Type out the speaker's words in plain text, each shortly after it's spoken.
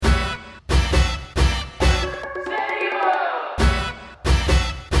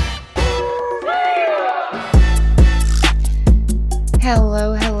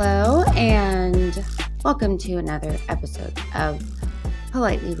welcome to another episode of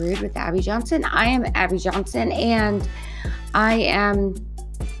Politely Rude with Abby Johnson. I am Abby Johnson, and I am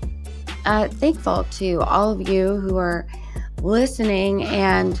thankful to all of you who are listening,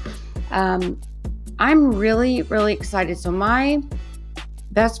 and I'm really, really excited. So my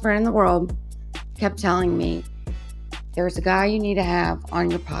best friend in the world kept telling me, there's a guy you need to have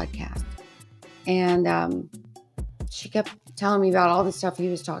on your podcast. And she kept telling me about all the stuff he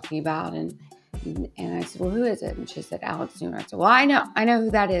was talking about, and I said, well, who is it? And she said, Alex Newman. I said, well, I know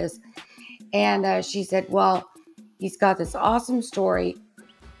who that is. And she said, well, he's got this awesome story.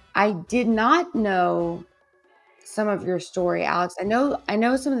 I did not know some of your story, Alex. I know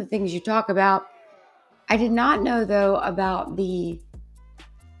some of the things you talk about. I did not know, though, about the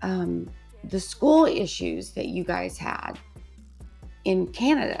school issues that you guys had in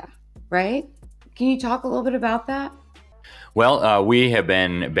Canada, right? Can you talk a little bit about that? Well, we have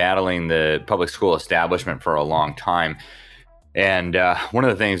been battling the public school establishment for a long time. And one of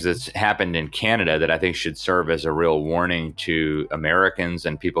the things that's happened in Canada that I think should serve as a real warning to Americans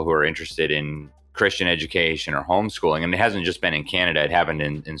and people who are interested in Christian education or homeschooling, and it hasn't just been in Canada, it happened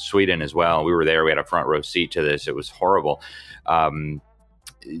in Sweden as well. We were there, we had a front row seat to this. It was horrible.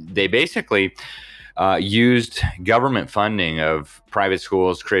 They basically used government funding of private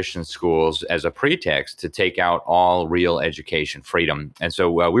schools, Christian schools, as a pretext to take out all real education freedom. And so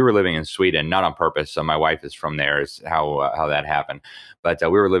we were living in Sweden, not on purpose. So my wife is from there, is how that happened. But we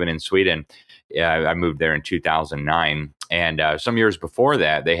were living in Sweden. I moved there in 2009. And some years before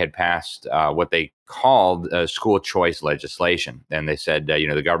that, they had passed what they called school choice legislation. And they said,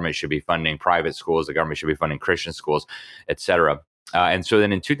 the government should be funding private schools, the government should be funding Christian schools, et cetera. And so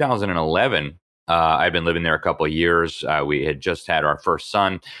then in 2011, I've been living there a couple of years. We had just had our first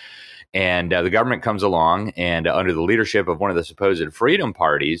son, and the government comes along and under the leadership of one of the supposed freedom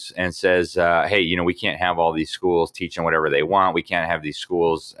parties and says, hey, we can't have all these schools teaching whatever they want. We can't have these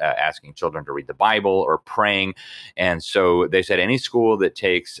schools asking children to read the Bible or praying. And so they said any school that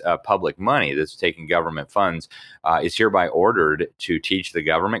takes public money, that's taking government funds, is hereby ordered to teach the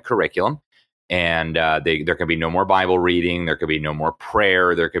government curriculum. And there can be no more Bible reading. There could be no more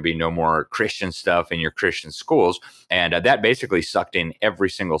prayer. There could be no more Christian stuff in your Christian schools. And that basically sucked in every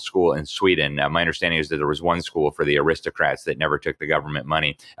single school in Sweden. My understanding is that there was one school for the aristocrats that never took the government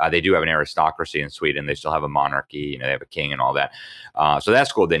money. They do have an aristocracy in Sweden. They still have a monarchy. They have a king and all that. So that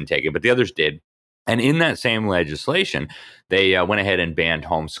school didn't take it, but the others did. And in that same legislation, they went ahead and banned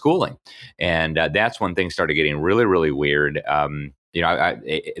homeschooling. And that's when things started getting really, really weird.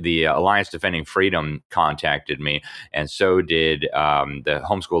 The Alliance Defending Freedom contacted me, and so did the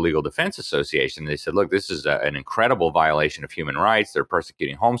Homeschool Legal Defense Association. They said, look, this is an incredible violation of human rights. They're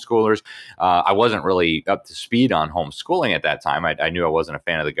persecuting homeschoolers. I wasn't really up to speed on homeschooling at that time. I knew I wasn't a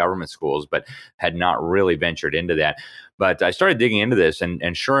fan of the government schools, but had not really ventured into that. But I started digging into this,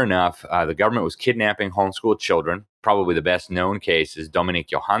 and sure enough, the government was kidnapping homeschooled children. Probably the best known case is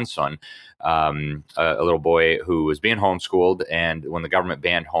Dominic Johansson, a little boy who was being homeschooled. And when the government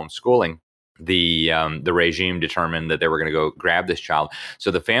banned homeschooling, the regime determined that they were going to go grab this child. So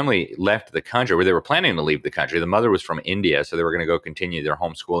the family left the country, where they were planning to leave the country. The mother was from India, so they were going to go continue their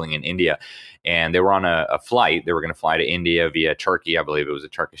homeschooling in India. And they were on a flight. They were going to fly to India via Turkey. I believe it was a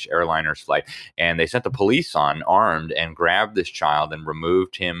Turkish Airliners flight. And they sent the police on, armed, and grabbed this child and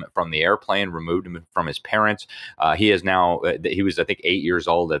removed him from the airplane, removed him from his parents. He is now, he was, I think, 8 years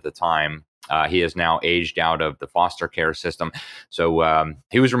old at the time. He is now aged out of the foster care system. So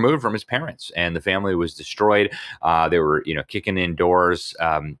he was removed from his parents, and the family was destroyed. They were, kicking in doors.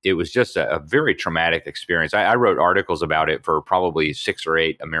 It was just a very traumatic experience. I wrote articles about it for probably 6 or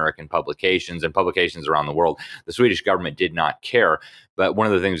 8 American publications and publications around the world. The Swedish government did not care. But one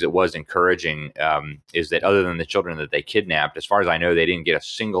of the things that was encouraging is that other than the children that they kidnapped, as far as I know, they didn't get a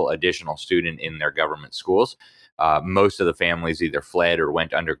single additional student in their government schools. Most of the families either fled or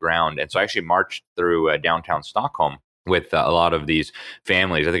went underground. And so I actually marched through downtown Stockholm with a lot of these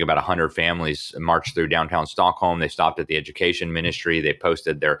families. I think about 100 families marched through downtown Stockholm. They stopped at the education ministry. They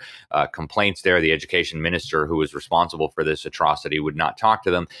posted their complaints there. The education minister, who was responsible for this atrocity, would not talk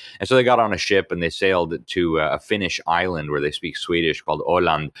to them. And so they got on a ship and they sailed to a Finnish island where they speak Swedish called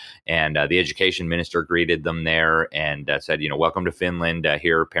Åland. And the education minister greeted them there and said, welcome to Finland.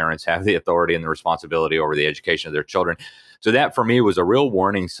 Here, parents have the authority and the responsibility over the education of their children. So that for me was a real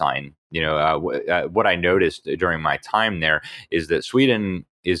warning sign. What I noticed during my time there is that Sweden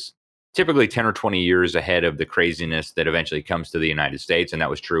is typically 10 or 20 years ahead of the craziness that eventually comes to the United States. And that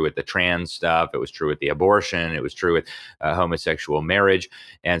was true with the trans stuff. It was true with the abortion. It was true with homosexual marriage.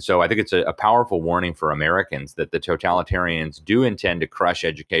 And so I think it's a powerful warning for Americans that the totalitarians do intend to crush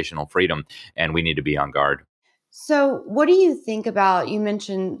educational freedom, and we need to be on guard. So what do you think about, you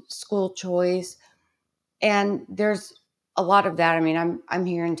mentioned school choice, and there's a lot of that. I mean, I'm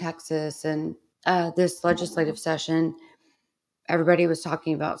here in Texas, and this legislative session, everybody was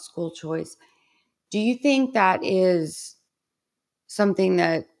talking about school choice. Do you think that is something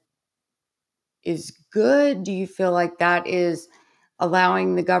that is good? Do you feel like that is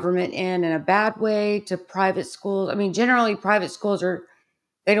allowing the government in a bad way to private schools? I mean, generally private schools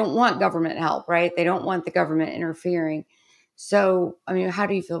they don't want government help, right? They don't want the government interfering. So, I mean, how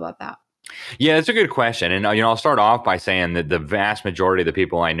do you feel about that? Yeah, it's a good question. And, I'll start off by saying that the vast majority of the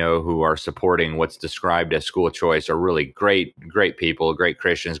people I know who are supporting what's described as school choice are really great people, great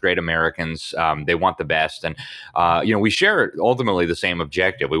Christians, great Americans. They want the best. And, we share ultimately the same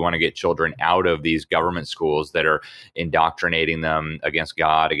objective. We want to get children out of these government schools that are indoctrinating them against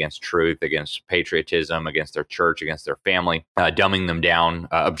God, against truth, against patriotism, against their church, against their family, dumbing them down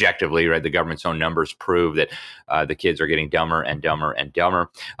objectively, right? The government's own numbers prove that the kids are getting dumber and dumber and dumber.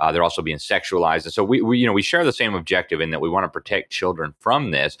 They're also being sexualized. And so we share the same objective in that we want to protect children from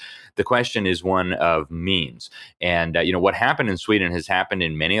this. The question is one of means. And, what happened in Sweden has happened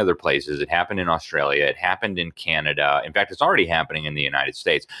in many other places. It happened in Australia. It happened in Canada. In fact, it's already happening in the United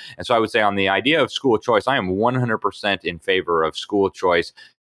States. And so I would say on the idea of school choice, I am 100% in favor of school choice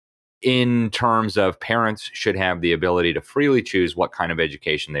in terms of parents should have the ability to freely choose what kind of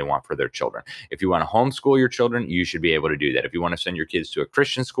education they want for their children. If you want to homeschool your children, you should be able to do that. If you want to send your kids to a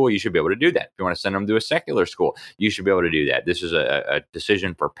Christian school, you should be able to do that. If you want to send them to a secular school, you should be able to do that. This is a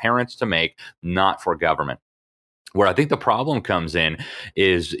decision for parents to make, not for government. Where I think the problem comes in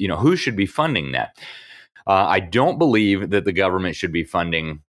is, who should be funding that? I don't believe that the government should be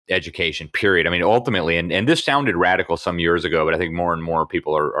funding education, period. I mean, ultimately, and this sounded radical some years ago, but I think more and more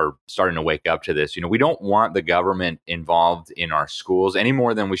people are starting to wake up to this. We don't want the government involved in our schools any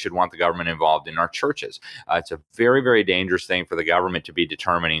more than we should want the government involved in our churches. It's a very, very dangerous thing for the government to be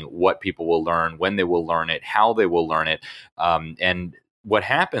determining what people will learn, when they will learn it, how they will learn it. And what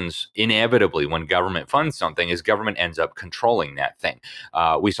happens inevitably when government funds something is government ends up controlling that thing.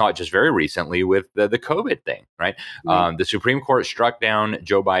 We saw it just very recently with the COVID thing, right? The Supreme Court struck down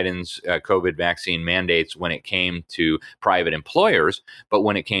Joe Biden's COVID vaccine mandates when it came to private employers. But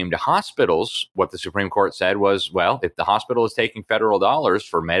when it came to hospitals, what the Supreme Court said was, well, if the hospital is taking federal dollars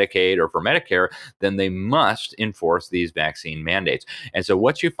for Medicaid or for Medicare, then they must enforce these vaccine mandates. And so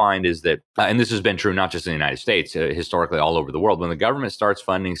what you find is that, and this has been true not just in the United States, historically all over the world, when the government starts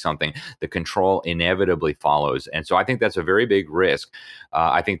funding something, the control inevitably follows. And so I think that's a very big risk.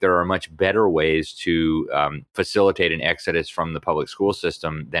 I think there are much better ways to facilitate an exodus from the public school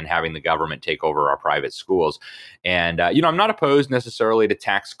system than having the government take over our private schools. And, I'm not opposed necessarily to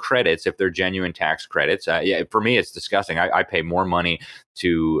tax credits if they're genuine tax credits. For me, it's disgusting. I pay more money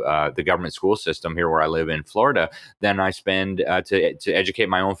to the government school system here where I live in Florida than I spend to educate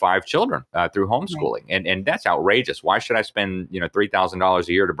my own 5 children through homeschooling. Right. And that's outrageous. Why should I spend $3,000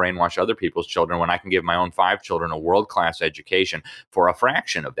 a year to brainwash other people's children when I can give my own 5 children a world-class education for a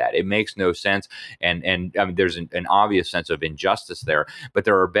fraction of that? It makes no sense. And I mean, there's an obvious sense of injustice there. But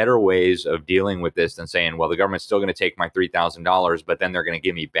there are better ways of dealing with this than saying, well, the government's still going to take my $3,000, but then they're going to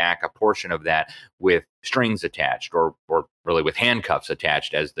give me back a portion of that with strings attached or really with handcuffs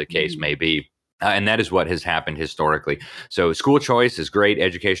attached, as the case may be. And that is what has happened historically. So school choice is great.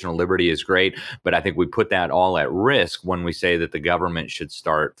 Educational liberty is great. But I think we put that all at risk when we say that the government should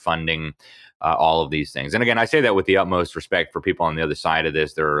start funding all of these things. And again, I say that with the utmost respect for people on the other side of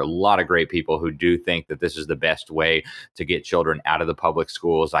this. There are a lot of great people who do think that this is the best way to get children out of the public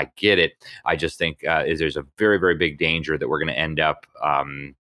schools. I get it. I just think there's a very, very big danger that we're going to end up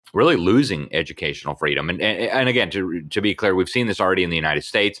really losing educational freedom. And again, to be clear, we've seen this already in the United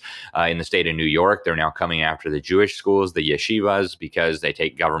States. In the state of New York, they're now coming after the Jewish schools, the yeshivas, because they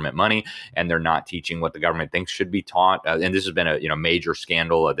take government money and they're not teaching what the government thinks should be taught. And this has been a major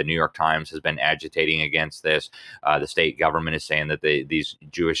scandal. The New York Times has been agitating against this. The state government is saying that these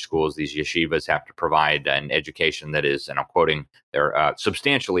Jewish schools, these yeshivas, have to provide an education that is, and I'm quoting, they're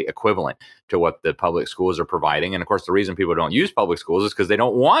substantially equivalent to what the public schools are providing. And of course, the reason people don't use public schools is because they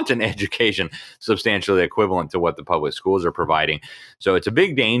don't want an education substantially equivalent to what the public schools are providing. So it's a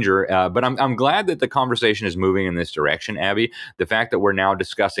big danger. But I'm glad that the conversation is moving in this direction, Abby. The fact that we're now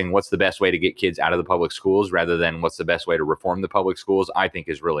discussing what's the best way to get kids out of the public schools rather than what's the best way to reform the public schools, I think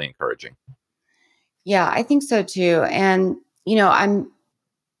is really encouraging. Yeah, I think so too. And,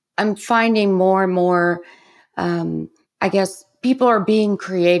 I'm finding more and more, I guess people are being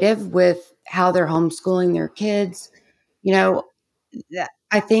creative with how they're homeschooling their kids. You know,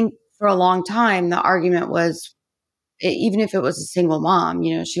 I think for a long time, the argument was, even if it was a single mom,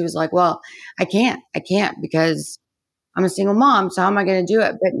 she was like, well, I can't because I'm a single mom. So how am I going to do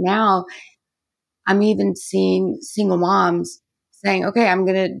it? But now I'm even seeing single moms saying, okay, I'm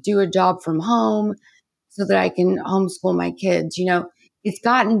going to do a job from home so that I can homeschool my kids. It's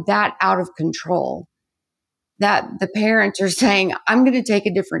gotten that out of control that the parents are saying, I'm going to take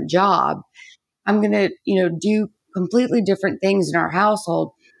a different job. I'm going to, do completely different things in our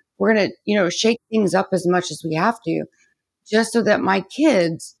household. We're going to, shake things up as much as we have to, just so that my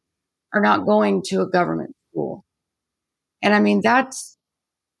kids are not going to a government school. And I mean,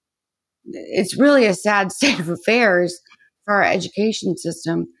 it's really a sad state of affairs for our education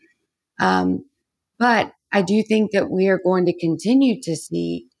system. But I do think that we are going to continue to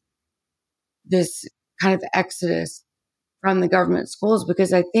see this kind of exodus from the government schools,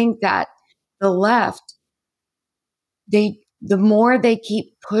 because I think that the left, the more they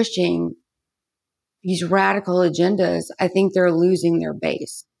keep pushing these radical agendas, I think they're losing their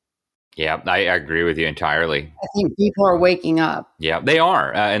base. Yeah, I agree with you entirely. I think people are waking up. Yeah, they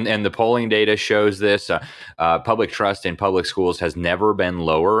are. And the polling data shows this. Public trust in public schools has never been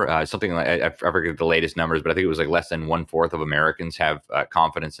lower. Something like, I forget the latest numbers, but I think it was like less than 1/4 of Americans have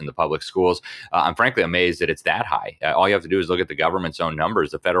confidence in the public schools. I'm frankly amazed that it's that high. All you have to do is look at the government's own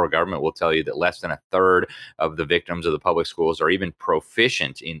numbers. The federal government will tell you that less than 1/3 of the victims of the public schools are even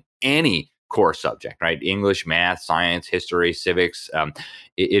proficient in any core subject, right? English, math, science, history, civics.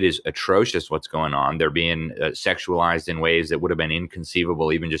 It is atrocious what's going on. They're being sexualized in ways that would have been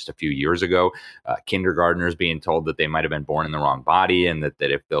inconceivable even just a few years ago. Kindergartners being told that they might have been born in the wrong body, and that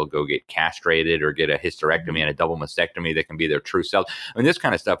if they'll go get castrated or get a hysterectomy and a double mastectomy, they can be their true self. I mean, this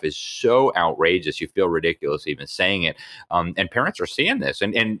kind of stuff is so outrageous. You feel ridiculous even saying it. And parents are seeing this.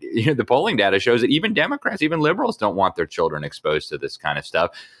 And the polling data shows that even Democrats, even liberals don't want their children exposed to this kind of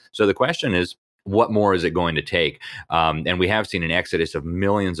stuff. So the question is, what more is it going to take? And we have seen an exodus of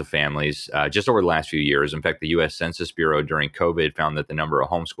millions of families just over the last few years. In fact, the U.S. Census Bureau during COVID found that the number of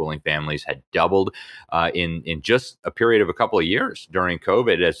homeschooling families had doubled in just a period of a couple of years during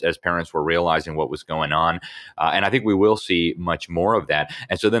COVID, as parents were realizing what was going on. And I think we will see much more of that.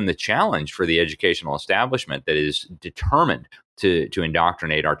 And so then the challenge for the educational establishment that is determined to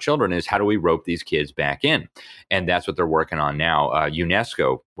indoctrinate our children is, how do we rope these kids back in? And that's what they're working on now.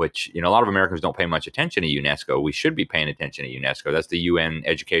 UNESCO, which, a lot of Americans don't pay much attention to UNESCO. We should be paying attention to UNESCO. That's the UN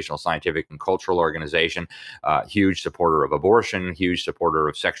Educational, Scientific, and Cultural Organization. Huge supporter of abortion, huge supporter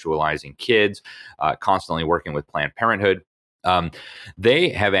of sexualizing kids, constantly working with Planned Parenthood. They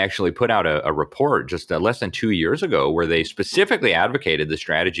have actually put out a report just less than 2 years ago where they specifically advocated the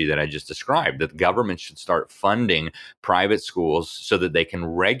strategy that I just described, that the government should start funding private schools so that they can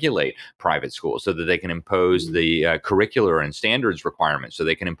regulate private schools, so that they can impose the curricular and standards requirements, so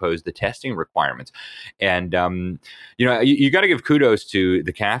they can impose the testing requirements. And, you got to give kudos to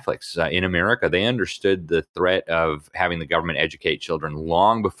the Catholics in America. They understood the threat of having the government educate children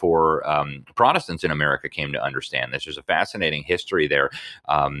long before Protestants in America came to understand this. There's a fascinating history there.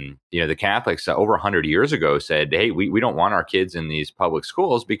 The Catholics over 100 years ago said, hey, we don't want our kids in these public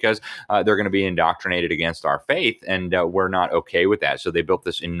schools because they're going to be indoctrinated against our faith, and we're not okay with that. So they built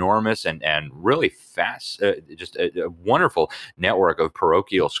this enormous and really fast, just a wonderful network of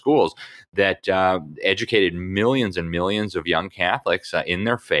parochial schools that educated millions and millions of young Catholics in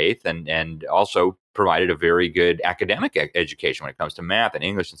their faith, and also provided a very good academic education when it comes to math and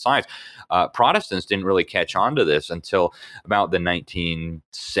English and science. Protestants didn't really catch on to this until about the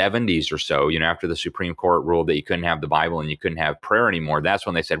 1970s or so, after the Supreme Court ruled that you couldn't have the Bible and you couldn't have prayer anymore. That's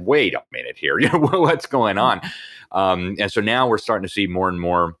when they said, wait a minute here, what's going on? And so now we're starting to see more and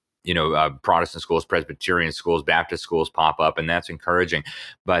more Protestant schools, Presbyterian schools, Baptist schools pop up, and that's encouraging.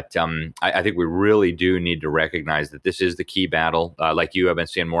 But I think we really do need to recognize that this is the key battle. Like you, I've been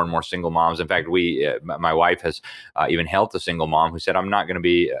seeing more and more single moms. In fact, my wife has even helped a single mom who said, I'm not going to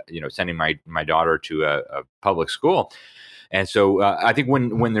be, sending my daughter to a public school. And so I think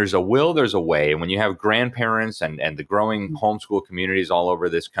when there's a will, there's a way. And when you have grandparents and the growing homeschool communities all over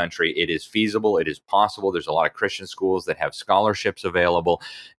this country, it is feasible. It is possible. There's a lot of Christian schools that have scholarships available.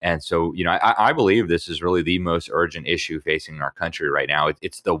 And so, I believe this is really the most urgent issue facing our country right now.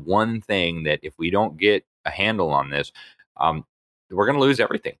 It's the one thing that if we don't get a handle on this, we're going to lose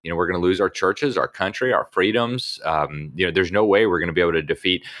everything. We're going to lose our churches, our country, our freedoms. There's no way we're going to be able to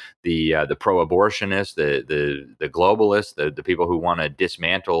defeat the pro-abortionists, the globalists, the people who want to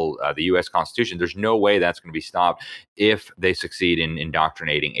dismantle the U.S. Constitution. There's no way that's going to be stopped if they succeed in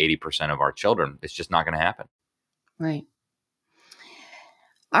indoctrinating 80% of our children. It's just not going to happen. Right.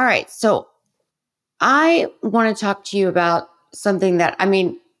 All right. So I want to talk to you about something that,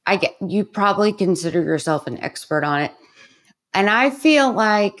 I get, you probably consider yourself an expert on it. And I feel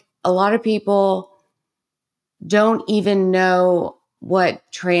like a lot of people don't even know what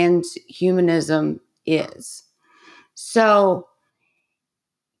transhumanism is. So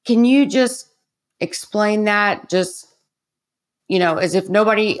can you just explain that, just, as if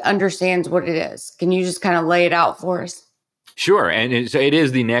nobody understands what it is? Can you just kind of lay it out for us? Sure. And so it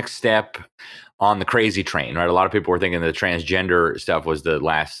is the next step on the crazy train, right? A lot of people were thinking the transgender stuff was the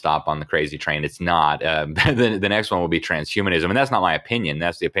last stop on the crazy train. It's not. The next one will be transhumanism. And that's not my opinion.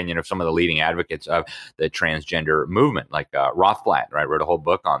 That's the opinion of some of the leading advocates of the transgender movement, like Rothblatt, right? Wrote a whole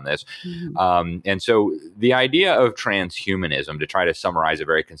book on this. Mm-hmm. And so the idea of transhumanism, to try to summarize it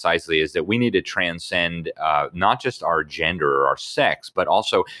very concisely, is that we need to transcend not just our gender or our sex, but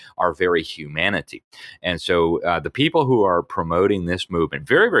also our very humanity. And so the people who are promoting this movement,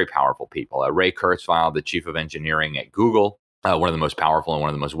 very, very powerful people, Ray Kurzweil, the chief of engineering at Google, one of the most powerful and one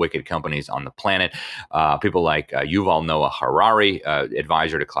of the most wicked companies on the planet. People like Yuval Noah Harari,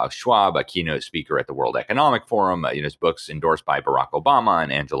 advisor to Klaus Schwab, a keynote speaker at the World Economic Forum. His books endorsed by Barack Obama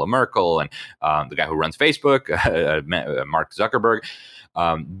and Angela Merkel, and the guy who runs Facebook, Mark Zuckerberg.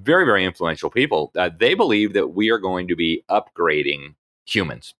 Very, very influential people. They believe that we are going to be upgrading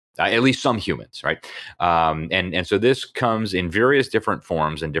humans. At least some humans, right? And so this comes in various different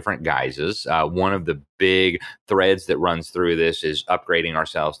forms and different guises. One of the big threads that runs through this is upgrading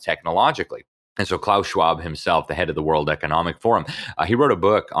ourselves technologically. And so Klaus Schwab himself, the head of the World Economic Forum, he wrote a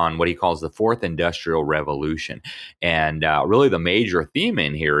book on what he calls the Fourth Industrial Revolution. And really the major theme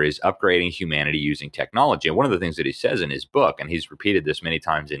in here is upgrading humanity using technology. And one of the things that he says in his book, and he's repeated this many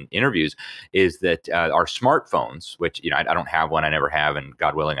times in interviews, is that our smartphones, which I don't have one, I never have, and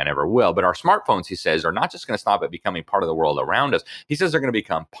God willing, I never will. But our smartphones, he says, are not just going to stop at becoming part of the world around us. He says they're going to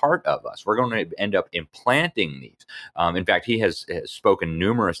become part of us. We're going to end up implanting these. In fact, he has spoken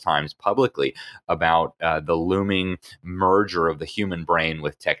numerous times publicly about the looming merger of the human brain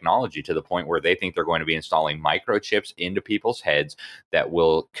with technology, to the point where they think they're going to be installing microchips into people's heads that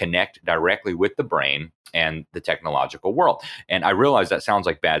will connect directly with the brain and the technological world. And I realize that sounds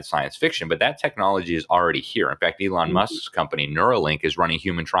like bad science fiction, but that technology is already here. In fact, Elon Musk's company, Neuralink, is running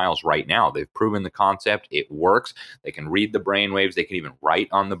human trials right now. They've proven the concept. It works. They can read the brain waves. They can even write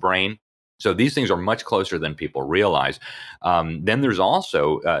on the brain. So these things are much closer than people realize. Then there's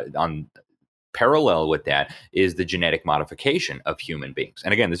also on parallel with that is the genetic modification of human beings.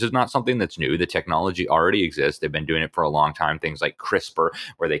 And again, this is not something that's new. The technology already exists. They've been doing it for a long time. Things like CRISPR,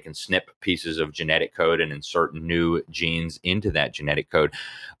 where they can snip pieces of genetic code and insert new genes into that genetic code.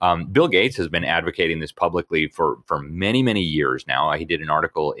 Bill Gates has been advocating this publicly for many, many years now. He did an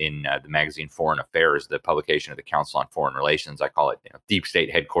article in the magazine Foreign Affairs, the publication of the Council on Foreign Relations. I call it deep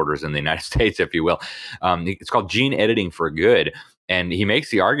state headquarters in the United States, if you will. It's called Gene Editing for Good. And he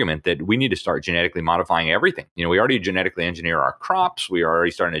makes the argument that we need to start genetically modifying everything. We already genetically engineer our crops. We are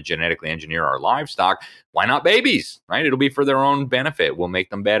already starting to genetically engineer our livestock. Why not babies, right? It'll be for their own benefit. We'll make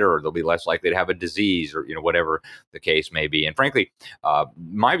them better. Or they'll be less likely to have a disease, or whatever the case may be. And frankly,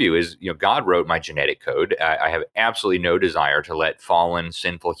 my view is, God wrote my genetic code. I have absolutely no desire to let fallen,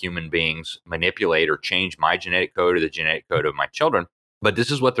 sinful human beings manipulate or change my genetic code or the genetic code of my children. But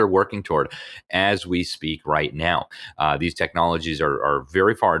this is what they're working toward as we speak right now. These technologies are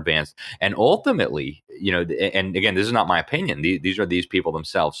very far advanced. And ultimately, and again, this is not my opinion. These are these people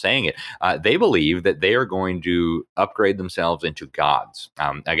themselves saying it. They believe that they are going to upgrade themselves into gods.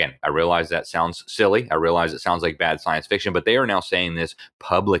 Again, I realize that sounds silly. I realize it sounds like bad science fiction, but they are now saying this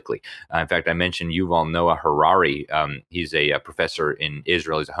publicly. In fact, I mentioned Yuval Noah Harari. He's a professor in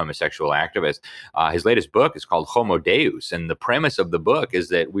Israel. He's a homosexual activist. His latest book is called Homo Deus. And the premise of the book is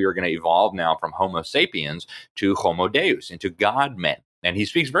that we are going to evolve now from Homo sapiens to Homo Deus, into God men. And he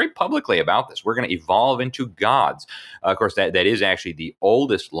speaks very publicly about this. We're going to evolve into gods. Of course, that is actually the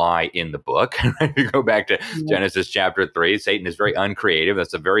oldest lie in the book. If you go back to Genesis chapter 3, Satan is very uncreative.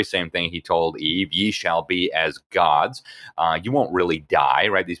 That's the very same thing he told Eve. Ye shall be as gods. You won't really die,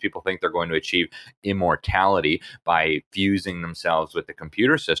 right? These people think they're going to achieve immortality by fusing themselves with the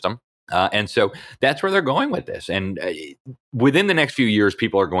computer system. And so that's where they're going with this. And within the next few years,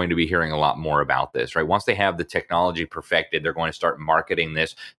 people are going to be hearing a lot more about this, right? Once they have the technology perfected, they're going to start marketing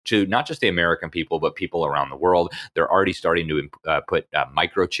this to not just the American people, but people around the world. They're already starting to put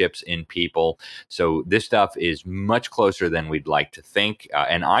microchips in people. So this stuff is much closer than we'd like to think.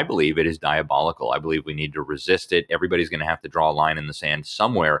 And I believe it is diabolical. I believe we need to resist it. Everybody's going to have to draw a line in the sand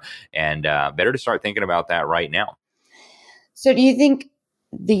somewhere. And better to start thinking about that right now. So do you think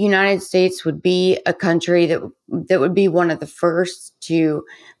the United States would be a country that would be one of the first to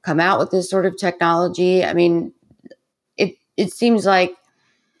come out with this sort of technology? I mean, it seems like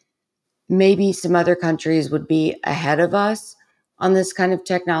maybe some other countries would be ahead of us on this kind of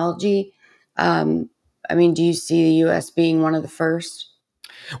technology. I mean, do you see the U.S. being one of the first?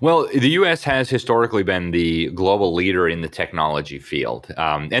 Well, the U.S. has historically been the global leader in the technology field.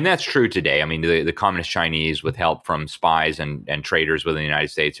 And that's true today. I mean, the communist Chinese, with help from spies and traders within the United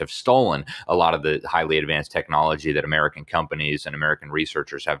States, have stolen a lot of the highly advanced technology that American companies and American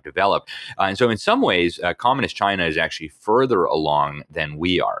researchers have developed. And so in some ways, communist China is actually further along than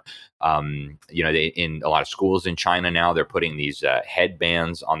we are. In a lot of schools in China now, they're putting these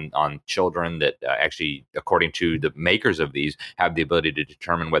headbands on children that actually, according to the makers of these, have the ability to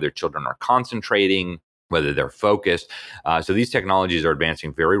determine whether children are concentrating, whether they're focused. So these technologies are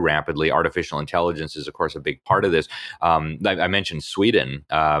advancing very rapidly. Artificial intelligence is, of course, a big part of this. I mentioned Sweden.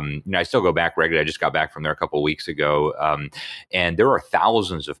 I still go back regularly. I just got back from there a couple of weeks ago. And there are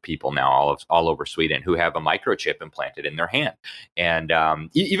thousands of people now all over Sweden who have a microchip implanted in their hand. And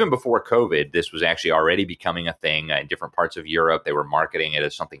even before COVID, this was actually already becoming a thing in different parts of Europe. They were marketing it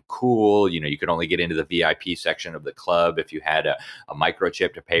as something cool. You could only get into the VIP section of the club if you had a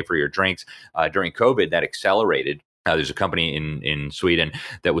microchip to pay for your drinks. During COVID, that accelerated. There's a company in Sweden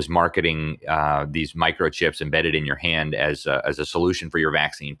that was marketing these microchips embedded in your hand as a solution for your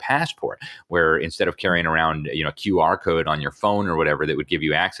vaccine passport, where instead of carrying around a QR code on your phone or whatever that would give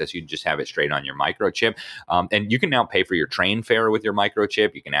you access, you'd just have it straight on your microchip. And you can now pay for your train fare with your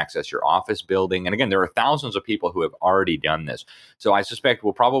microchip. You can access your office building. And again, there are thousands of people who have already done this. So I suspect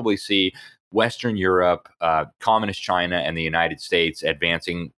we'll probably see Western Europe, communist China, and the United States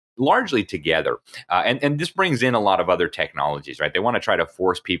advancing largely together. And this brings in a lot of other technologies, right? They want to try to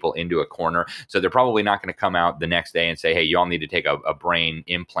force people into a corner. So they're probably not going to come out the next day and say, hey, you all need to take a brain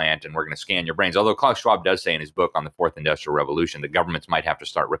implant and we're going to scan your brains. Although Klaus Schwab does say in his book on the Fourth Industrial Revolution, the governments might have to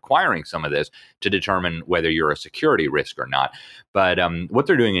start requiring some of this to determine whether you're a security risk or not. But what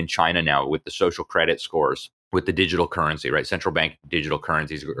they're doing in China now with the social credit scores, with the digital currency, right? Central bank digital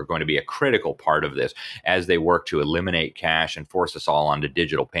currencies are going to be a critical part of this as they work to eliminate cash and force us all onto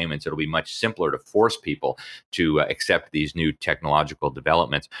digital payments. It'll be much simpler to force people to accept these new technological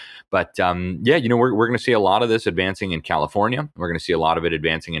developments. But we're going to see a lot of this advancing in California. We're going to see a lot of it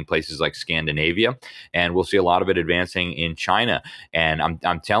advancing in places like Scandinavia, and we'll see a lot of it advancing in China. And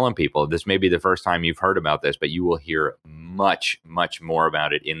I'm telling people, this may be the first time you've heard about this, but you will hear much, much more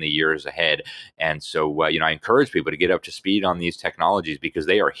about it in the years ahead. And so, I encourage people to get up to speed on these technologies because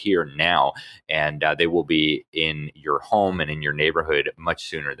they are here now, and they will be in your home and in your neighborhood much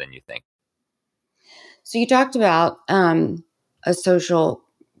sooner than you think. So you talked about a social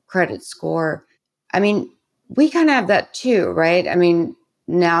credit score. I mean, we kind of have that too, right? I mean,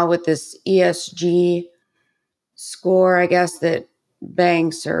 now with this ESG score, I guess, that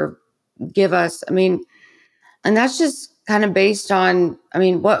banks give us. I mean, and that's just kind of based on, I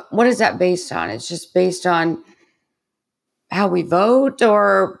mean, what is that based on? It's just based on how we vote,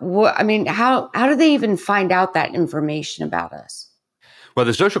 or what? I mean, how do they even find out that information about us? Well,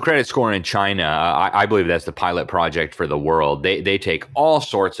 the social credit score in China, I believe that's the pilot project for the world. They take all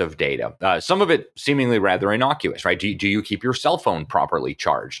sorts of data, some of it seemingly rather innocuous, right? Do you keep your cell phone properly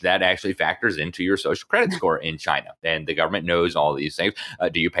charged? That actually factors into your social credit score in China. And the government knows all these things.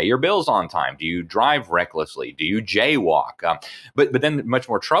 Do you pay your bills on time? Do you drive recklessly? Do you jaywalk? But then much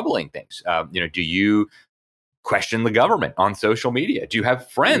more troubling things. Do you question the government on social media? Do you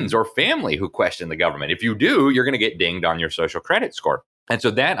have friends or family who question the government? If you do, you're going to get dinged on your social credit score. And so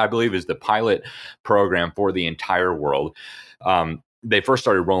that, I believe, is the pilot program for the entire world. They first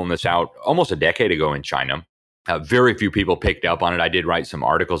started rolling this out almost a decade ago in China. Very few people picked up on it. I did write some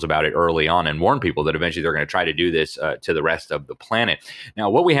articles about it early on and warn people that eventually they're going to try to do this to the rest of the planet. Now,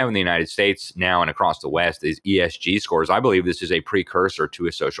 what we have in the United States now and across the West is ESG scores. I believe this is a precursor to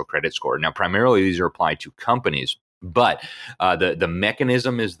a social credit score. Now, primarily, these are applied to companies. But the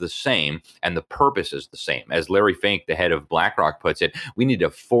mechanism is the same and the purpose is the same. As Larry Fink, the head of BlackRock, puts it, we need to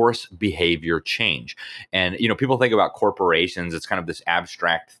force behavior change. And, people think about corporations, it's kind of this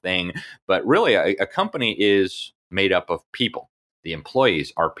abstract thing, but really a company is made up of people. The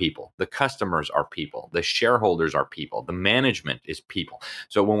employees are people. The customers are people. The shareholders are people. The management is people.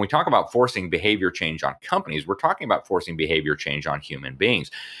 So when we talk about forcing behavior change on companies, we're talking about forcing behavior change on human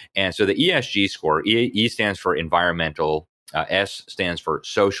beings. And so the ESG score, E stands for environmental, S stands for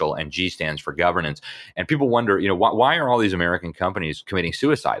social, and G stands for governance. And people wonder, why are all these American companies committing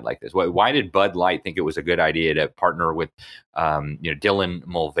suicide like this? Why did Bud Light think it was a good idea to partner with, Dylan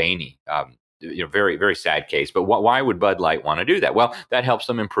Mulvaney? Very, very sad case. But why would Bud Light want to do that? Well, that helps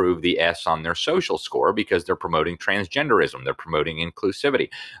them improve the S on their social score because they're promoting transgenderism. They're promoting inclusivity.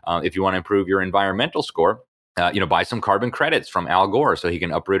 If you want to improve your environmental score, buy some carbon credits from Al Gore so he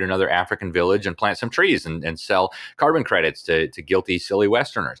can uproot another African village and plant some trees and sell carbon credits to guilty, silly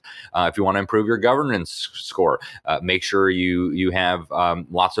Westerners. If you want to improve your governance score, make sure you have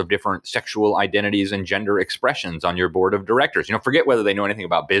lots of different sexual identities and gender expressions on your board of directors. Forget whether they know anything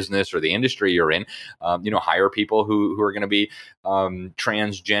about business or the industry you're in. Hire people who are going to be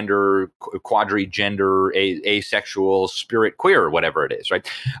transgender, quadrigender, asexual, spirit queer, whatever it is, right?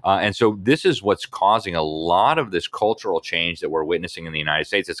 And so this is what's causing a lot of this cultural change that we're witnessing in the United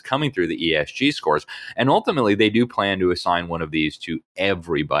States. It's coming through the ESG scores. And ultimately, they do plan to assign one of these to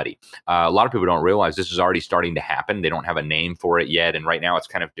everybody. A lot of people don't realize this is already starting to happen. They don't have a name for it yet. And right now, it's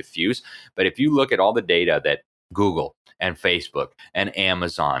kind of diffuse. But if you look at all the data that Google and Facebook and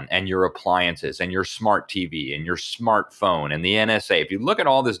Amazon and your appliances and your smart TV and your smartphone and the NSA, if you look at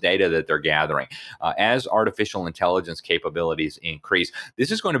all this data that they're gathering, as artificial intelligence capabilities increase,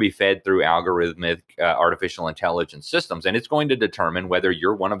 this is going to be fed through algorithmic artificial intelligence systems, and it's going to determine whether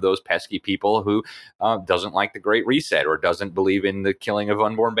you're one of those pesky people who doesn't like the Great Reset or doesn't believe in the killing of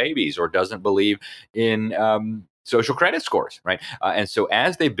unborn babies or doesn't believe in social credit scores, right? And so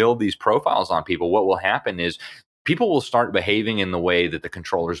as they build these profiles on people, what will happen is people will start behaving in the way that the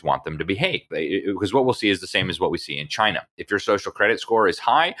controllers want them to behave. Because what we'll see is the same as what we see in China. If your social credit score is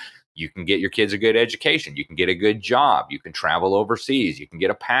high, you can get your kids a good education, you can get a good job, you can travel overseas, you can get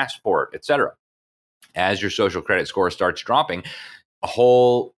a passport, etc. As your social credit score starts dropping, a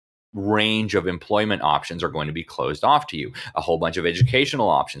whole range of employment options are going to be closed off to you. A whole bunch of educational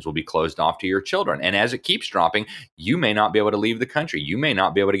options will be closed off to your children. And as it keeps dropping, you may not be able to leave the country. You may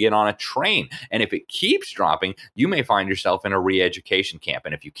not be able to get on a train. And if it keeps dropping, you may find yourself in a re-education camp.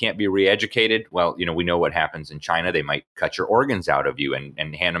 And if you can't be re-educated, well, we know what happens in China. They might cut your organs out of you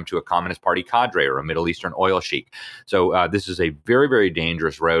and hand them to a Communist Party cadre or a Middle Eastern oil sheik. So this is a very, very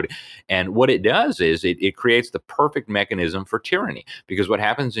dangerous road. And what it does is it creates the perfect mechanism for tyranny. Because what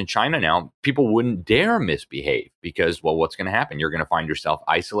happens in China now, people wouldn't dare misbehave because, well, what's going to happen? You're going to find yourself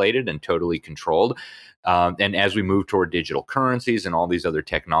isolated and totally controlled. And as we move toward digital currencies and all these other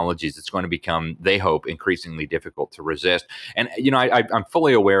technologies, it's going to become, they hope, increasingly difficult to resist. And, I'm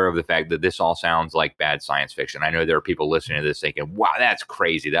fully aware of the fact that this all sounds like bad science fiction. I know there are people listening to this thinking, wow, that's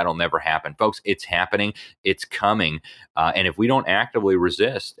crazy. That'll never happen. Folks, it's happening. It's coming. And if we don't actively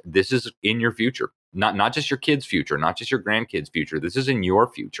resist, this is in your future. Not just your kids' future, not just your grandkids' future. This is in your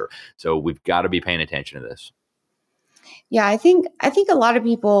future. So we've got to be paying attention to this. Yeah, I think a lot of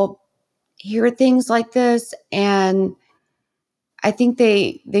people hear things like this, and I think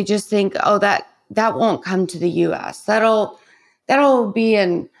they just think, oh, that won't come to the U.S. That'll be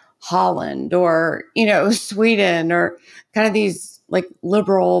in Holland or Sweden or kind of these like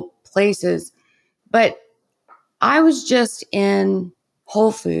liberal places. But I was just in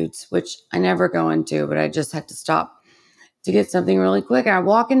Whole Foods, which I never go into, but I just had to stop to get something really quick. I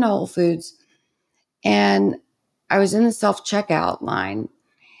walk into Whole Foods and I was in the self-checkout line.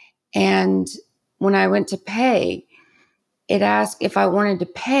 And when I went to pay, it asked if I wanted to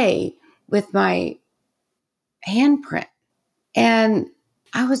pay with my handprint. And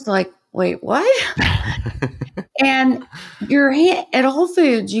I was like, wait, what? And at Whole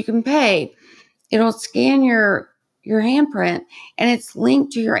Foods, you can pay. It'll scan your handprint and it's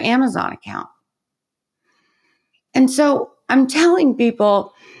linked to your Amazon account. And so I've been telling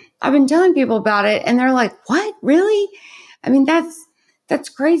people about it and they're like, what? Really? I mean, that's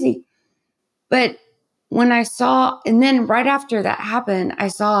crazy. But when I saw, and then right after that happened, I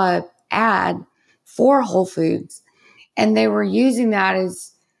saw an ad for Whole Foods and they were using that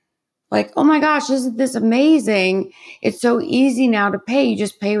as like, oh my gosh, isn't this amazing? It's so easy now to pay. You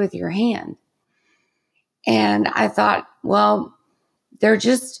just pay with your hand. And I thought, well, they're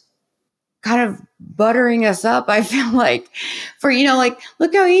just kind of buttering us up. I feel like for,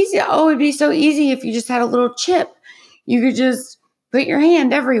 look how easy. Oh, it'd be so easy if you just had a little chip. You could just put your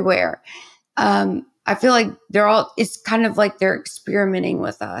hand everywhere. I feel like it's kind of like they're experimenting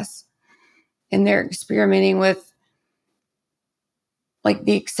with us and they're experimenting with like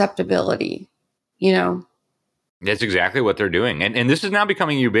the acceptability, That's exactly what they're doing. And this is now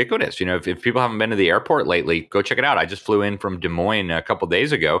becoming ubiquitous. You know, if people haven't been to the airport lately, go check it out. I just flew in from Des Moines a couple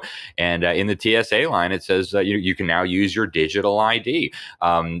days ago, and in the TSA line, it says you can now use your digital ID.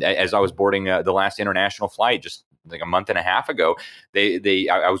 As I was boarding the last international flight just like a month and a half ago,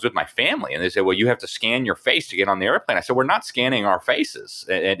 I was with my family, and they said, well, you have to scan your face to get on the airplane. I said, we're not scanning our faces.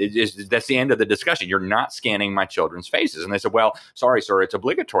 And that's the end of the discussion. You're not scanning my children's faces. And they said, well, sorry, sir, it's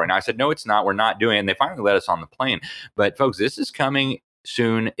obligatory. And I said, no, it's not. We're not doing it. And they finally let us on the plane. But folks, this is coming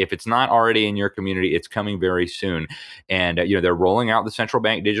soon. If it's not already in your community, it's coming very soon. And they're rolling out the central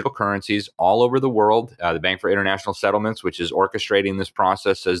bank digital currencies all over the world. The Bank for International Settlements, which is orchestrating this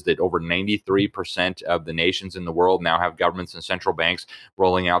process, says that over 93% of the nations in the world now have governments and central banks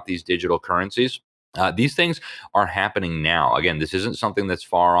rolling out these digital currencies. These things are happening now. Again, this isn't something that's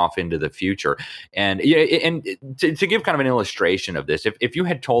far off into the future. And to give kind of an illustration of this, if you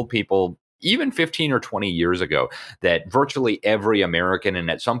had told people even 15 or 20 years ago that virtually every American,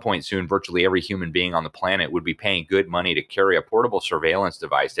 and at some point soon, virtually every human being on the planet would be paying good money to carry a portable surveillance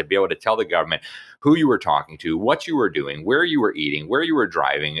device to be able to tell the government who you were talking to, what you were doing, where you were eating, where you were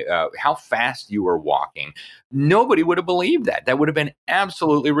driving, how fast you were walking, nobody would have believed that. That would have been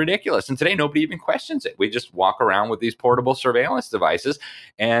absolutely ridiculous. And today, nobody even questions it. We just walk around with these portable surveillance devices.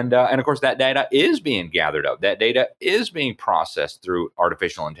 And of course, that data is being gathered up. That data is being processed through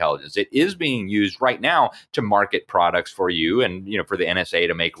artificial intelligence. It is being used right now to market products for you and, for the NSA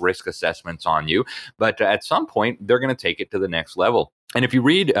to make risk assessments on you. But at some point, they're going to take it to the next level. And if you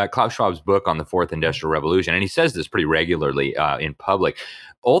read Klaus Schwab's book on the Fourth Industrial Revolution, and he says this pretty regularly in public,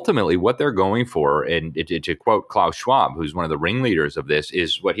 ultimately what they're going for, and to quote Klaus Schwab, who's one of the ringleaders of this,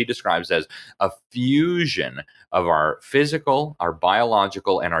 is what he describes as a fusion of our physical, our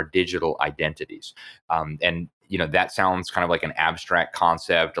biological, and our digital identities. And that sounds kind of like an abstract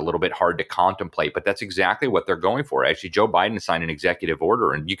concept, a little bit hard to contemplate, but that's exactly what they're going for. Actually, Joe Biden signed an executive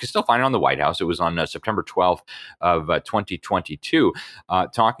order, and you can still find it on the White House. It was on September 12th of 2022,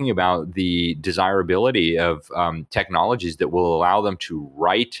 talking about the desirability of technologies that will allow them to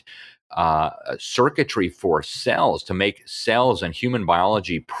write circuitry for cells, to make cells and human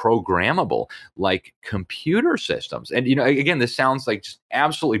biology programmable like computer systems. And, again, this sounds like just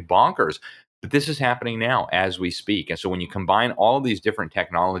absolutely bonkers, but this is happening now as we speak. And so when you combine all these different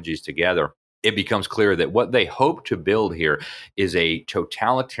technologies together, it becomes clear that what they hope to build here is a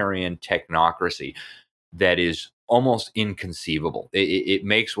totalitarian technocracy that is almost inconceivable. It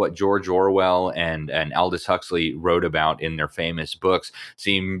makes what George Orwell and Aldous Huxley wrote about in their famous books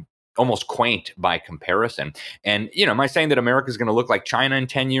seem almost quaint by comparison. And, am I saying that America is going to look like China in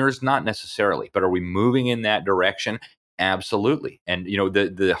 10 years? Not necessarily. But are we moving in that direction? Absolutely. And,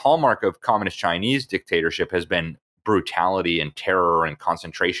 the hallmark of communist Chinese dictatorship has been brutality and terror and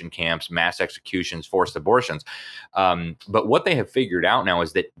concentration camps, mass executions, forced abortions. But what they have figured out now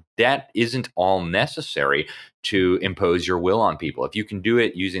is that isn't all necessary to impose your will on people. If you can do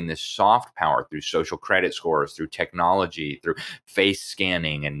it using this soft power through social credit scores, through technology, through face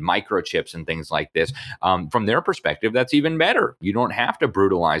scanning and microchips and things like this, from their perspective, that's even better. You don't have to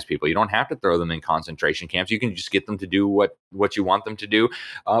brutalize people. You don't have to throw them in concentration camps. You can just get them to do what you want them to do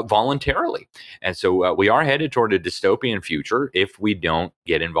voluntarily. And so we are headed toward a dystopian future if we don't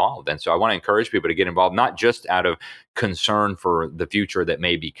get involved. And so I want to encourage people to get involved, not just out of concern for the future that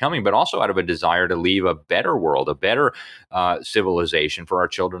may be coming, but also out of a desire to leave a better world, a better civilization for our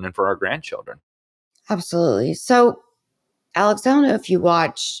children and for our grandchildren. Absolutely. So, Alex, I don't know if you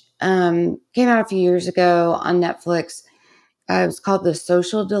watched, came out a few years ago on Netflix. It was called The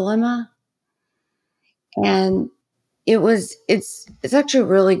Social Dilemma. And it's actually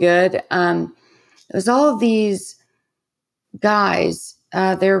really good. It was all of these guys,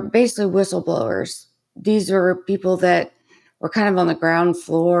 they're basically whistleblowers. These are people that were kind of on the ground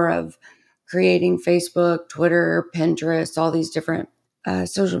floor of creating Facebook, Twitter, Pinterest, all these different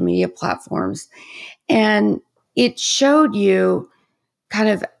social media platforms. And it showed you kind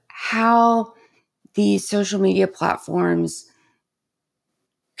of how these social media platforms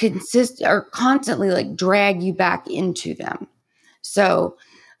are constantly like drag you back into them. So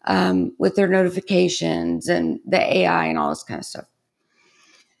with their notifications and the AI and all this kind of stuff.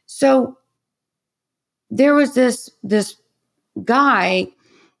 So there was this guy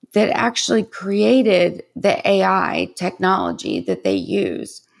that actually created the AI technology that they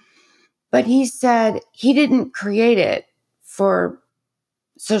use. But he said he didn't create it for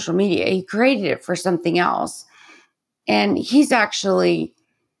social media. He created it for something else. And he's actually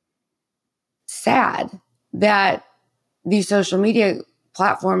sad that these social media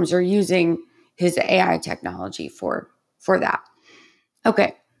platforms are using his AI technology for that.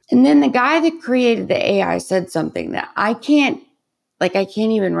 Okay. And then the guy that created the AI said something that I can't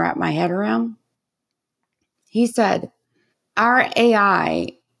even wrap my head around. He said, our AI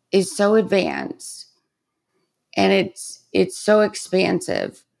is so advanced and it's so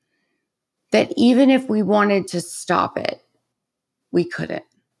expansive that even if we wanted to stop it, we couldn't.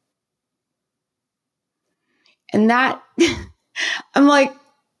 And that, I'm like,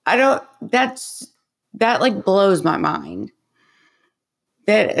 that like blows my mind.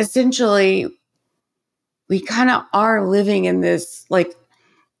 That essentially we kind of are living in this like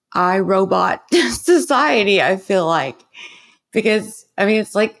iRobot society, I feel like. Because, I mean,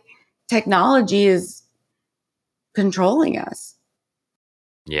 it's like technology is controlling us.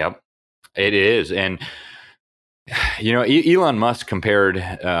 Yep, it is. And Elon Musk compared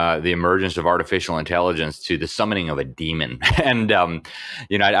the emergence of artificial intelligence to the summoning of a demon. And,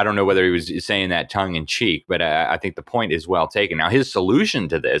 I don't know whether he was saying that tongue in cheek, but I think the point is well taken. Now, his solution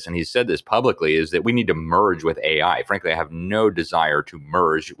to this, and he said this publicly, is that we need to merge with AI. Frankly, I have no desire to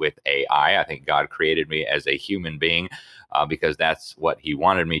merge with AI. I think God created me as a human being because that's what he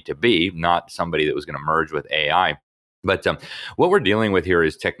wanted me to be, not somebody that was going to merge with AI. But what we're dealing with here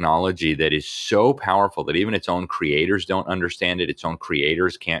is technology that is so powerful that even its own creators don't understand it. Its own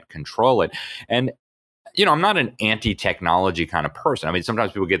creators can't control it. And I'm not an anti-technology kind of person. I mean,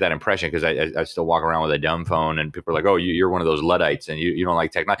 sometimes people get that impression because I still walk around with a dumb phone and people are like, oh, you're one of those Luddites and you don't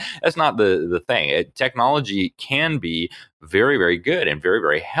like technology. That's not the thing. Technology can be very, very good and very,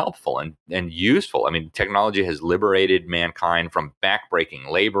 very helpful and useful. I mean, technology has liberated mankind from backbreaking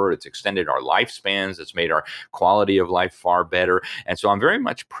labor. It's extended our lifespans. It's made our quality of life far better. And so I'm very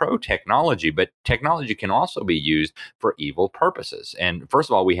much pro-technology, but technology can also be used for evil purposes. And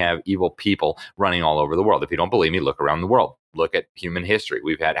first of all, we have evil people running all over the world. If you don't believe me, look around the world. Look at human history.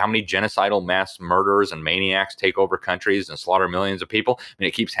 We've had how many genocidal mass murderers and maniacs take over countries and slaughter millions of people? I mean,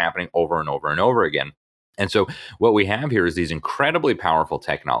 it keeps happening over and over and over again. And so what we have here is these incredibly powerful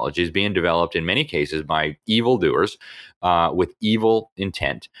technologies being developed in many cases by evildoers with evil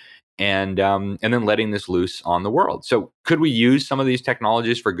intent. And then letting this loose on the world. So could we use some of these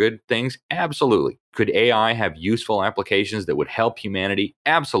technologies for good things? Absolutely. Could AI have useful applications that would help humanity?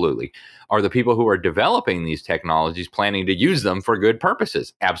 Absolutely. Are the people who are developing these technologies planning to use them for good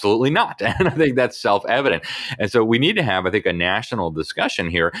purposes? Absolutely not. And I think that's self-evident. And so we need to have, I think, a national discussion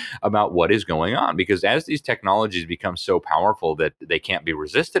here about what is going on. Because as these technologies become so powerful that they can't be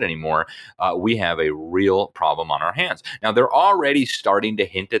resisted anymore, we have a real problem on our hands. Now, they're already starting to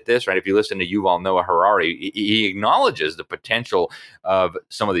hint at this, right? If you listen to Yuval Noah Harari, he acknowledges the potential of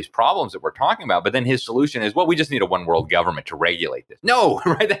some of these problems that we're talking about. But then his solution is, well, we just need a one world government to regulate this. No,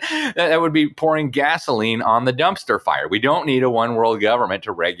 right? That would be pouring gasoline on the dumpster fire. We don't need a one world government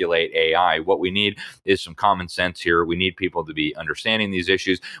to regulate AI. What we need is some common sense here. We need people to be understanding these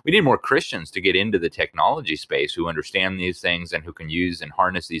issues. We need more Christians to get into the technology space who understand these things and who can use and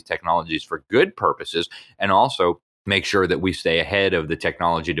harness these technologies for good purposes, and also make sure that we stay ahead of the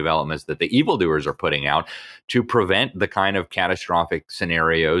technology developments that the evildoers are putting out to prevent the kind of catastrophic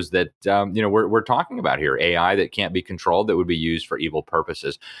scenarios that we're talking about here. AI that can't be controlled, that would be used for evil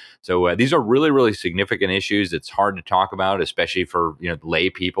purposes. So these are really, really significant issues. It's hard to talk about, especially for lay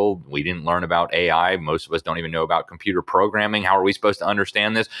people. We didn't learn about AI. Most of us don't even know about computer programming. How are we supposed to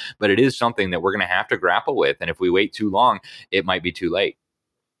understand this? But it is something that we're going to have to grapple with. And if we wait too long, it might be too late.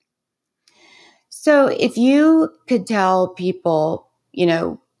 So if you could tell people,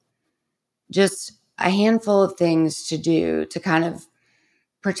 just a handful of things to do to kind of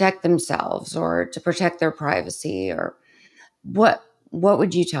protect themselves or to protect their privacy, or what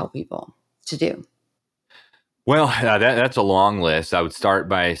would you tell people to do? Well, that's a long list. I would start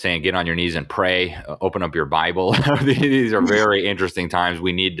by saying, get on your knees and pray. Open up your Bible. These are very interesting times.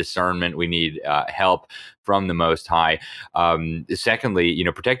 We need discernment. We need help from the Most High. Secondly,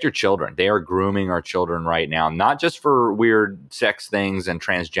 protect your children. They are grooming our children right now, not just for weird sex things and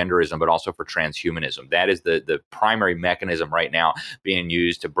transgenderism, but also for transhumanism. That is the primary mechanism right now being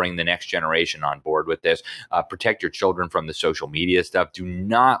used to bring the next generation on board with this. Protect your children from the social media stuff. Do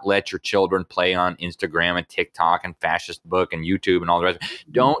not let your children play on Instagram and TikTok and Fascist Book and YouTube and all the rest.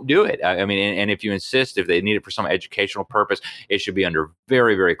 Don't do it. I mean, and if you insist, if they need it for some educational purpose, it should be under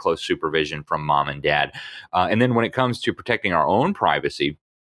very, very close supervision from mom and dad. And then when it comes to protecting our own privacy,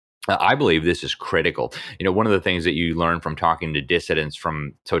 I believe this is critical. One of the things that you learn from talking to dissidents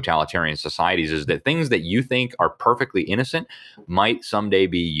from totalitarian societies is that things that you think are perfectly innocent might someday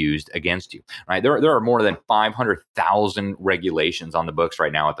be used against you. Right? There are more than 500,000 regulations on the books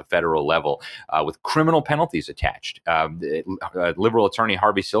right now at the federal level with criminal penalties attached. Liberal attorney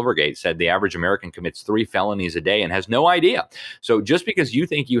Harvey Silvergate said the average American commits 3 felonies a day and has no idea. So just because you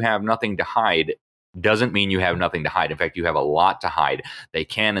think you have nothing to hide doesn't mean you have nothing to hide. In fact, you have a lot to hide. They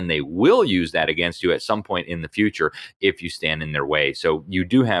can and they will use that against you at some point in the future if you stand in their way. So you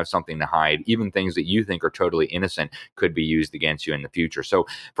do have something to hide. Even things that you think are totally innocent could be used against you in the future. So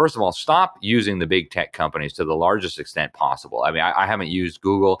first of all, stop using the big tech companies to the largest extent possible. I mean, I haven't used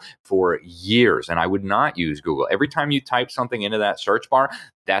Google for years, and I would not use Google. Every time you type something into that search bar,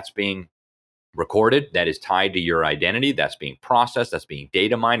 that's being recorded, that is tied to your identity, that's being processed, that's being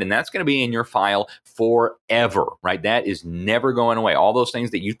data mined, and that's going to be in your file forever, right? That is never going away. All those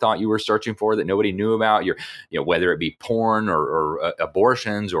things that you thought you were searching for that nobody knew about, whether it be porn or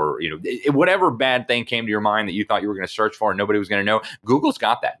abortions or whatever bad thing came to your mind that you thought you were going to search for and nobody was going to know, Google's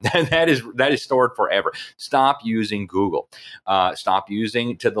got that. that is stored forever. Stop using Google. Stop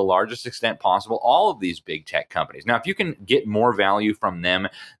using, to the largest extent possible, all of these big tech companies. Now, if you can get more value from them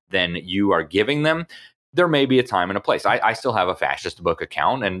than you are giving them, there may be a time and a place. I still have a Fascist Book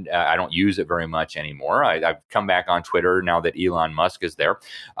account, and I don't use it very much anymore. I've come back on Twitter now that Elon Musk is there,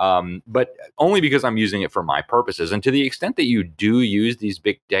 but only because I'm using it for my purposes. And to the extent that you do use these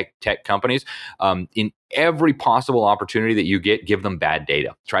big tech companies, in every possible opportunity that you get, give them bad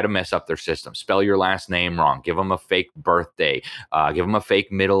data. Try to mess up their system. Spell your last name wrong. Give them a fake birthday. Give them a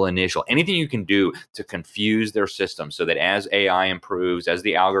fake middle initial. Anything you can do to confuse their system so that as AI improves, as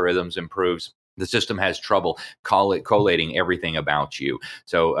the algorithms improves, the system has trouble collating everything about you.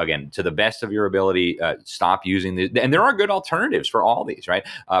 So again, to the best of your ability, stop using and there are good alternatives for all these, right?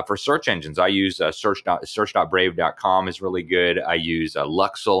 For search engines, I use search.brave.com is really good. I use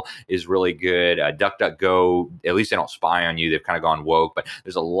Luxel is really good. DuckDuckGo, at least they don't spy on you. They've kind of gone woke, but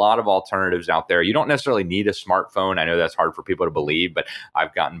there's a lot of alternatives out there. You don't necessarily need a smartphone. I know that's hard for people to believe, but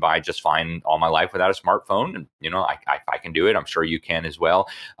I've gotten by just fine all my life without a smartphone. And, I can do it. I'm sure you can as well.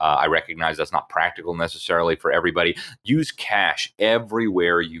 I recognize that's not practical necessarily for everybody. Use cash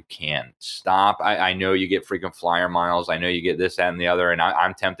everywhere you can. Stop. I know you get freaking flyer miles. I know you get this, that, and the other. And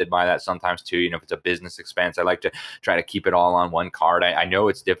I'm tempted by that sometimes too. If it's a business expense, I like to try to keep it all on one card. I know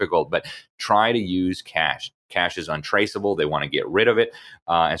it's difficult, but try to use cash. Cash is untraceable. They want to get rid of it.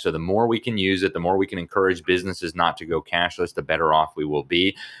 And so the more we can use it, the more we can encourage businesses not to go cashless, the better off we will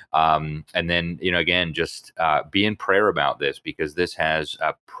be. And then, again, just be in prayer about this, because this has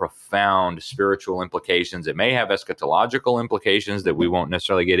profound spiritual implications. It may have eschatological implications that we won't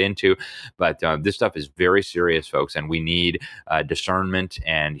necessarily get into, but this stuff is very serious, folks. And we need discernment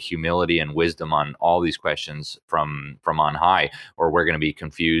and humility and wisdom on all these questions from on high, or we're going to be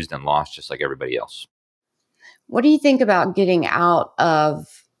confused and lost just like everybody else. What do you think about getting out of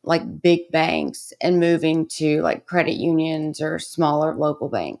like big banks and moving to like credit unions or smaller local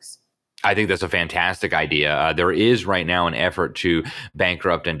banks? I think that's a fantastic idea. There is right now an effort to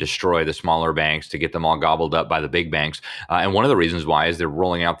bankrupt and destroy the smaller banks, to get them all gobbled up by the big banks. And one of the reasons why is they're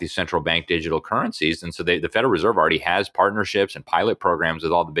rolling out these central bank digital currencies. And so the Federal Reserve already has partnerships and pilot programs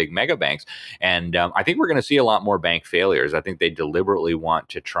with all the big mega banks. And I think we're going to see a lot more bank failures. I think they deliberately want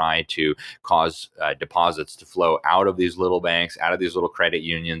to try to cause deposits to flow out of these little banks, out of these little credit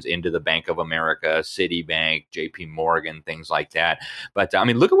unions into the Bank of America, Citibank, JP Morgan, things like that. But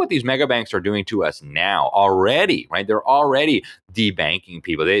look at what these mega banks are doing to us now already, right? They're already debanking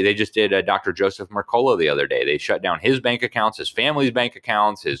people. They just did Dr. Joseph Mercola the other day. They shut down his bank accounts, his family's bank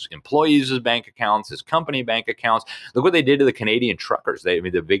accounts, his employees' bank accounts, his company bank accounts. Look what they did to the Canadian truckers.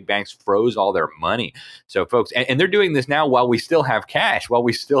 The big banks froze all their money. So folks, and they're doing this now while we still have cash, while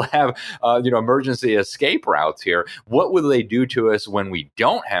we still have emergency escape routes here. What will they do to us when we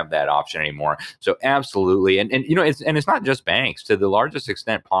don't have that option anymore? So absolutely. And it's not just banks. To the largest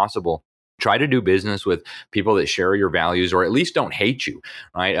extent possible, try to do business with people that share your values, or at least don't hate you,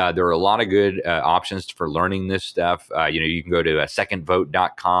 right? There are a lot of good options for learning this stuff. You can go to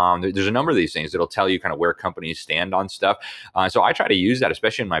secondvote.com. There's a number of these things that'll tell you kind of where companies stand on stuff. So I try to use that,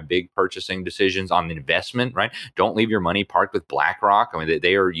 especially in my big purchasing decisions on investment, right? Don't leave your money parked with BlackRock.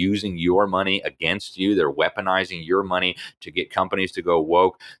 They are using your money against you. They're weaponizing your money to get companies to go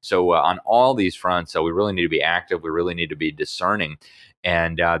woke. So on all these fronts, we really need to be active. We really need to be discerning.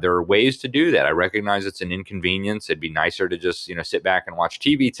 And there are ways to do that. I recognize it's an inconvenience. It'd be nicer to just, sit back and watch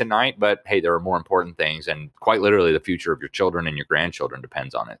TV tonight. But hey, there are more important things. And quite literally, the future of your children and your grandchildren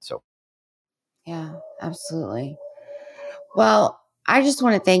depends on it. So, yeah, absolutely. Well, I just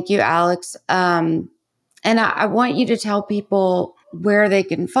want to thank you, Alex. And I want you to tell people where they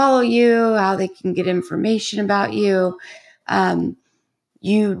can follow you, how they can get information about you.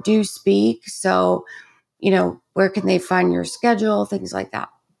 You do speak, so, where can they find your schedule, things like that.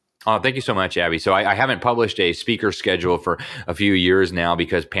 Oh, thank you so much, Abby. So I haven't published a speaker schedule for a few years now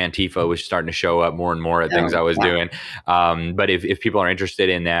because Pantifa was starting to show up more and more at things I was doing. But if people are interested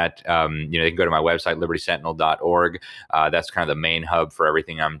in that, they can go to my website, libertysentinel.org. That's kind of the main hub for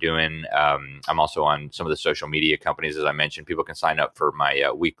everything I'm doing. I'm also on some of the social media companies, as I mentioned. People can sign up for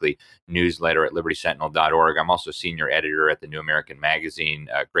my weekly newsletter at libertysentinel.org. I'm also senior editor at the New American Magazine,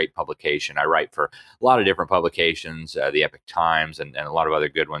 a great publication. I write for a lot of different publications, the Epic Times, and a lot of other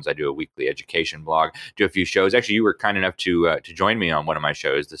good ones. I do a weekly education blog, do a few shows. Actually, you were kind enough to join me on one of my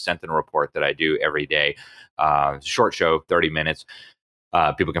shows, the Sentinel Report, that I do every day. Short show, 30 minutes.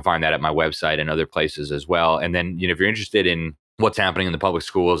 People can find that at my website and other places as well. And then, if you're interested in what's happening in the public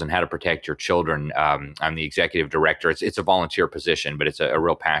schools and how to protect your children, I'm the executive director. It's a volunteer position, but it's a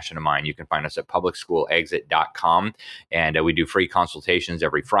real passion of mine. You can find us at publicschoolexit.com, and we do free consultations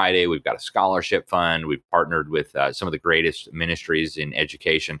every Friday. We've got a scholarship fund. We've partnered with some of the greatest ministries in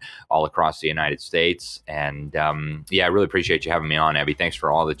education all across the United States. And I really appreciate you having me on, Abby. Thanks for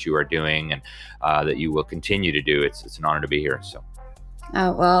all that you are doing and that you will continue to do. It's an honor to be here. So,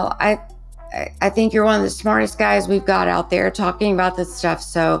 well, I think you're one of the smartest guys we've got out there talking about this stuff.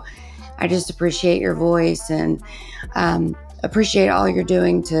 So I just appreciate your voice and appreciate all you're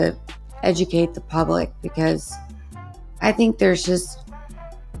doing to educate the public, because I think there's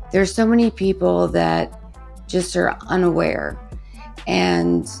so many people that just are unaware,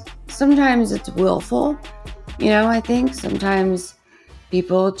 and sometimes it's willful. I think sometimes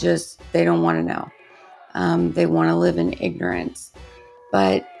people they don't want to know. They want to live in ignorance,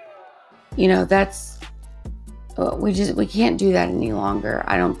 but that's, we can't do that any longer.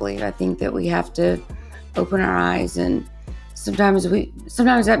 I don't believe. I think that we have to open our eyes, and sometimes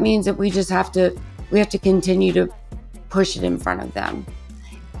that means that we have to continue to push it in front of them.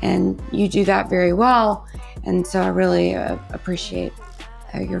 And you do that very well. And so I really appreciate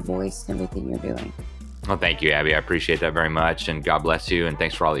your voice and everything you're doing. Well, thank you, Abby. I appreciate that very much. And God bless you. And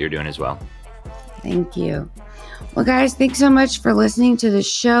thanks for all that you're doing as well. Thank you. Well, guys, thanks so much for listening to the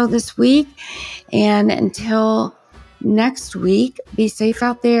show this week. And until next week, be safe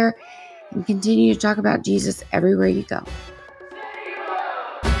out there and continue to talk about Jesus everywhere you go.